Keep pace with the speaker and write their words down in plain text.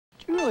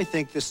really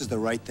think this is the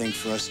right thing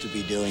for us to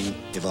be doing,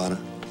 Ivana?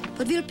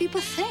 What will people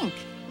think?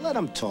 Let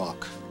them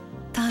talk.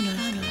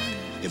 Ivana.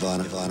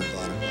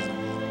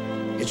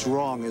 Ivana. It's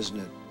wrong, isn't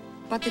it?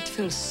 But it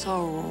feels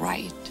so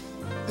right.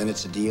 Then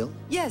it's a deal?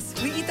 Yes,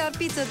 we eat our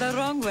pizza the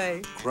wrong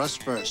way.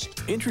 Crust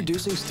first.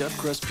 Introducing stuffed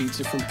crust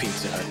pizza from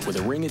Pizza Hut. With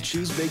a ring of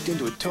cheese baked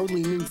into a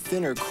totally new,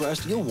 thinner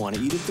crust, you'll want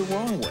to eat it the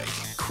wrong way.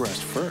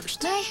 Crust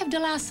first. May I have the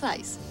last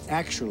slice?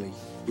 Actually,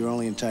 you're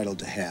only entitled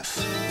to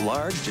half.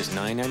 Large, just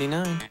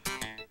 $9.99.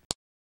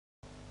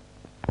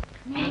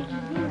 Maggie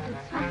noodles,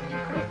 fast to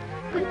cook,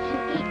 good to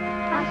eat,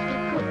 fast to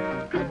cook,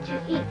 good to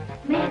eat.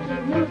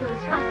 Maggie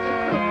noodles, fast to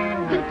cook,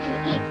 good to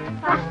eat,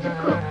 fast to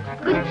cook,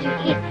 good to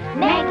eat.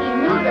 Maggie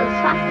noodles,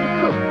 fast to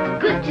cook,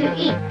 good to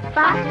eat,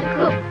 fast to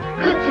cook,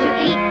 good to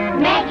eat.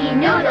 Maggie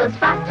noodles,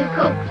 fast to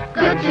cook,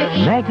 good to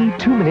eat. Maggie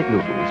 2-minute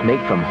noodles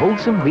made from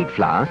wholesome wheat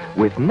flour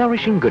with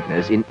nourishing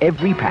goodness in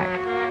every pack.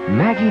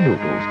 Maggie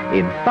noodles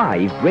in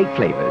 5 great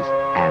flavors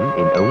and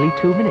in only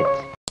 2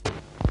 minutes.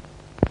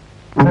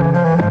 Mom,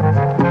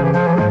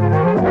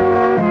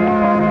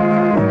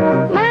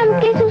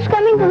 guess who's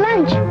coming to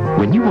lunch?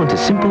 When you want a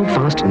simple,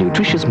 fast,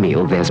 nutritious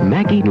meal, there's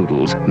Maggie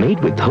noodles made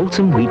with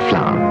wholesome wheat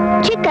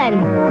flour. Chicken,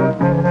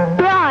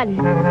 prawn,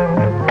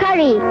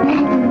 curry.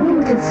 Maggie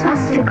noodles,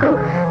 fast to cook,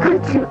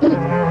 good to eat.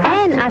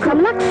 And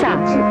asam laksa.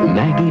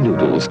 Maggie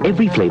noodles,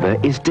 every flavor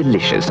is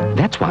delicious.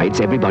 That's why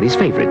it's everybody's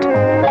favorite.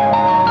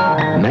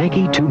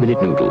 Maggie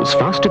 2-minute noodles,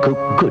 fast to cook,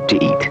 good to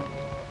eat.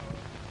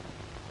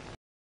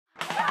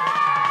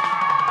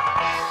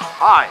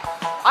 Hi,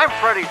 I'm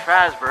Freddy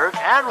Fazbear,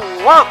 and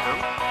welcome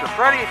to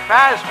Freddy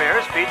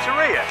Fazbear's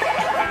Pizzeria.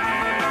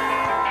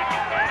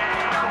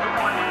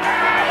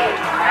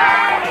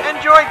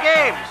 Enjoy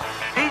games,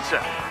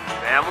 pizza,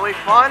 family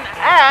fun,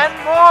 and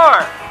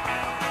more.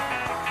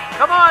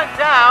 Come on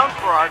down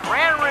for our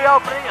grand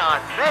reopening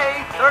on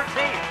May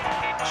 13th.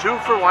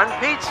 2-for-1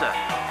 pizza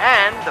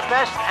and the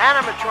best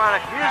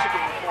animatronic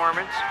musical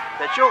performance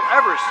that you'll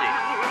ever see.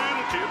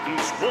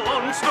 Kittens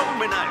one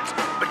stormy night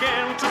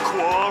began to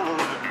quarrel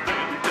and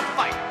then to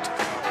fight.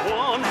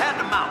 One had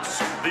a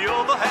mouse, the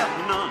other had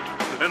none,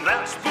 and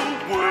that's the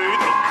way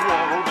the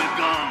quarrel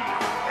begun.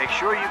 Make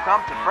sure you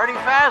come to Freddy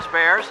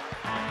Fazbear's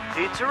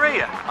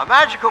Pizzeria, a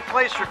magical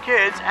place for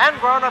kids and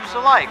grown-ups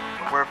alike,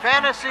 where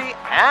fantasy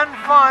and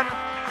fun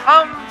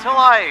come to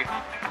life.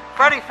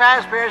 Freddy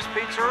Fazbear's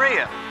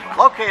Pizzeria,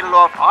 located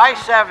off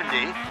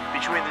I-70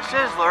 between the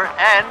Sizzler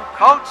and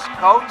Coates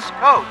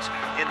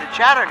in the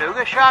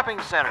Chattanooga Shopping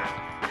Center.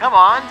 Come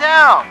on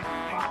down.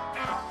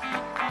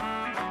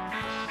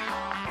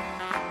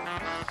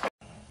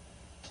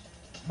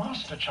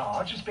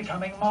 MasterCharge is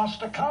becoming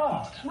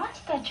MasterCard.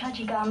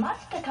 MasterCharge가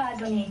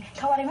마스터카드니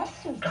変わりま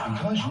す.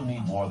 Because you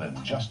need more than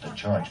just a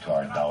charge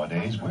card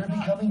nowadays, we're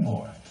becoming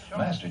more.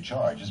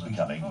 MasterCharge is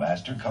becoming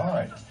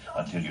MasterCard.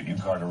 Until your new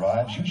card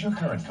arrives, use your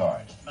current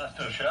card.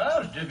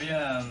 MasterCharge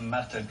devient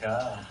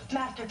Mastercard.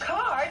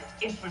 MasterCard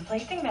is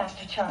replacing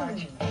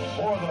MasterCharge.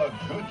 For the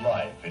good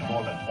life in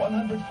more than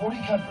 140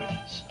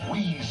 countries,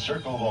 we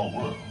circle the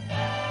world.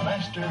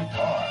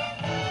 MasterCard.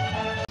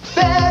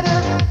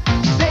 Better,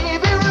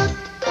 baby Ruth.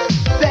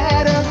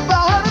 Better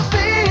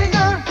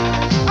Butterfinger.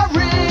 A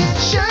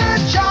richer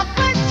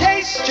chocolate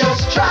taste.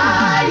 Just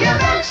try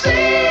it and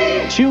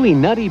see. Chewy,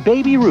 nutty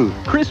Baby Ruth.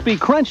 Crispy,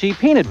 crunchy,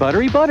 peanut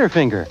buttery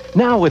Butterfinger.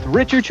 Now with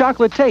richer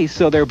chocolate taste,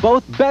 so they're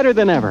both better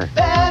than ever.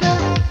 Better,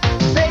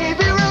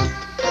 Baby Ruth.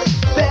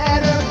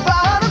 Better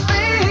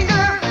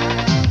Butterfinger.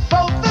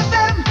 Both of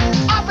them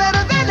are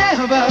better than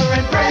ever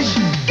and fresh.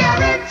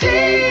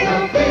 Guaranteed.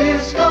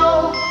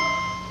 Nabisco.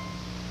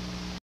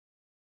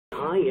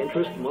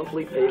 High-interest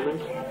monthly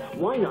payments?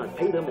 Why not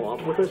pay them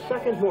off with a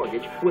second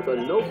mortgage with a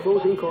no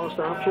closing cost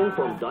option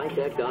from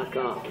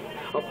Ditech.com?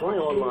 Apply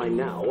online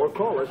now or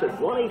call us at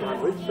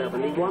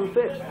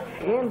 1-800-71-FIXED.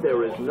 And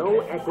there is no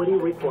equity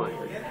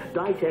required.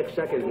 Ditech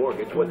Second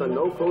Mortgage with a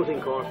no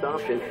closing cost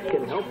option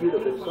can help you to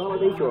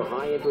consolidate your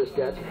high-interest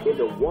debts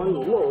into one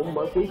low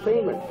monthly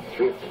payment.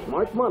 It's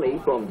smart money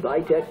from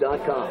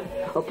Ditech.com.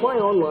 Apply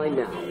online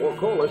now or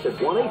call us at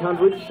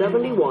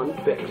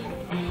 1-800-71-FIXED.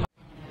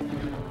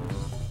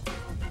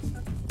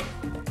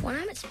 When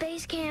I'm at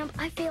space camp,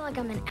 I feel like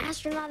I'm an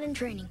astronaut in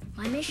training.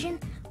 My mission?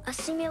 A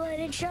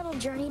simulated shuttle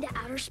journey to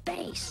outer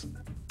space.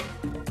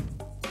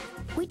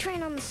 We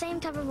train on the same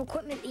type of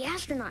equipment the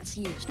astronauts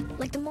used,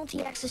 like the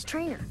multi-axis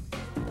trainer.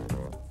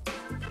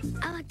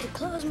 I like to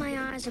close my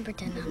eyes and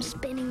pretend I'm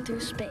spinning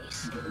through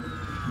space.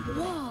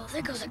 Whoa,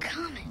 there goes a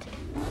comet.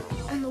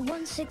 On the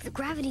 1/6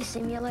 gravity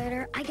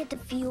simulator, I get to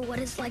feel what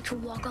it's like to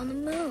walk on the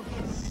moon.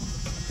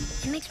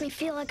 It makes me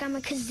feel like I'm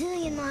a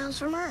gazillion miles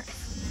from Earth.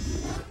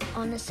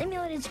 On the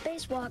simulated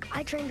spacewalk,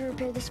 I train to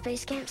repair the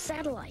Space Camp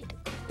satellite.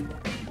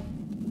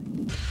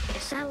 The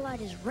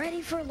satellite is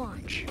ready for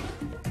launch.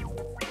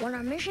 When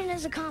our mission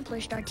is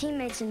accomplished, our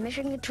teammates in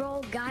Mission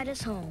Control guide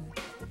us home.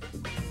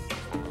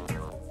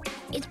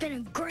 It's been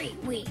a great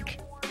week.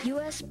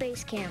 U.S.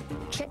 Space Camp.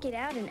 Check it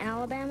out in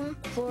Alabama,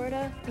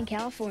 Florida, and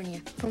California.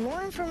 For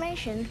more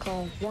information,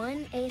 call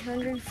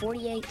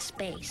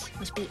 1-800-48-SPACE.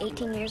 Must be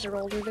 18 years or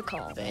older to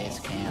call. Space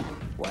Camp,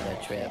 what a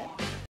trip.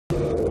 Feel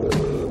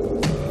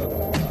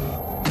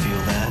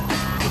that?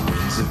 The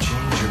winds of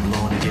change are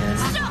blowing again.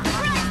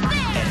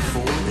 At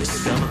 4, the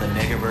scum of the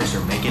Negaverse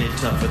are making it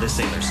tough for the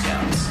Sailor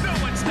Scouts. No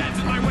one stands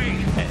in my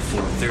way. At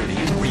 4:30,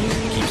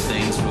 Ryuki keeps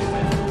things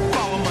moving.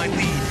 Follow my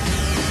lead.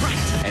 Right.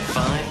 At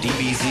 5,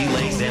 DBZ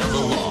lays down the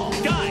law.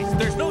 Guys,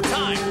 there's no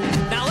time.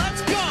 Now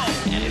let's go.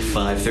 And at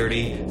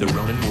 5:30, the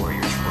Ronin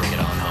Warriors bring it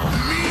on home.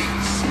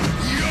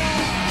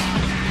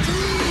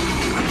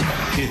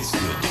 It's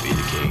good to be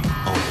the king.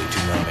 Only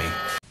Toonami.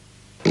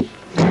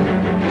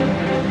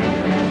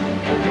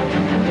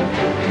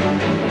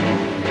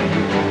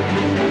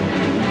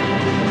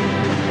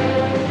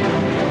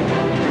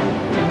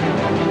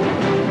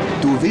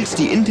 Du willst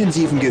die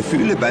intensiven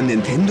Gefühle beim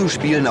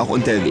Nintendo-Spielen auch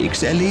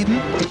unterwegs erleben?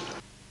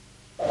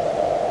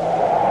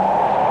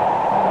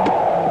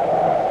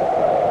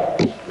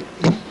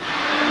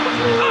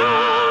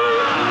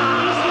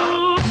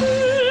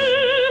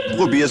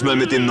 Probier's mal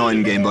mit dem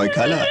neuen Game Boy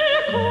Color.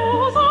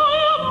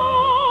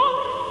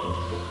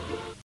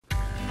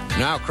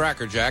 Now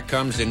Cracker Jack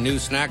comes in new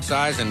snack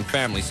size and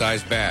family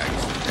size bags.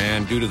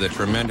 And due to the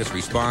tremendous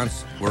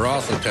response, we're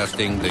also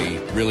testing the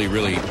really,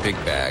 really big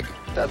bag.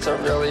 That's a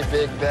really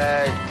big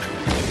bag.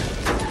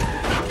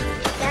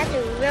 That's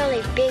a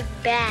really big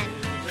bag.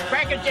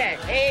 Cracker Jack,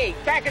 hey,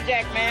 Cracker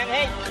Jack, man,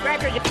 hey,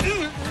 Cracker Jack.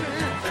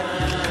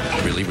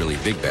 Really, really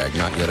big bag,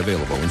 not yet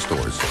available in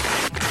stores.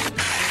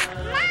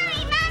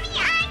 Mommy,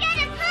 I got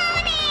a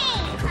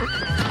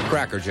pony!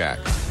 Cracker Jack,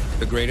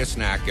 the greatest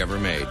snack ever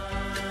made.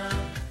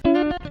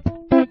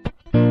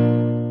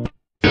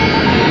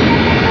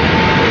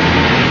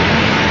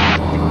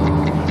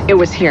 It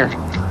was here.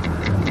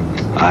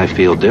 I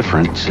feel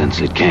different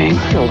since it came.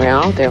 Well, we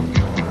all do.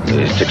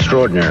 It's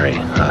extraordinary.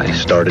 I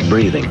started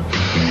breathing.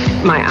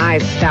 My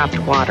eyes stopped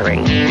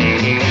watering.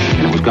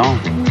 And it was gone.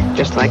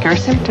 Just like our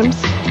symptoms.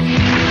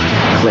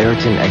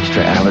 Claritin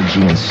Extra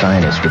Allergy and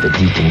Sinus with a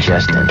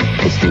decongestant.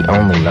 It's the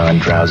only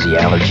non-drowsy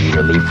allergy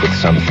relief with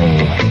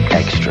something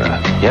extra.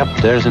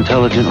 Yep, there's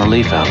intelligent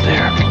relief out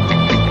there.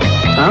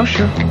 Oh,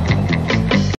 sure.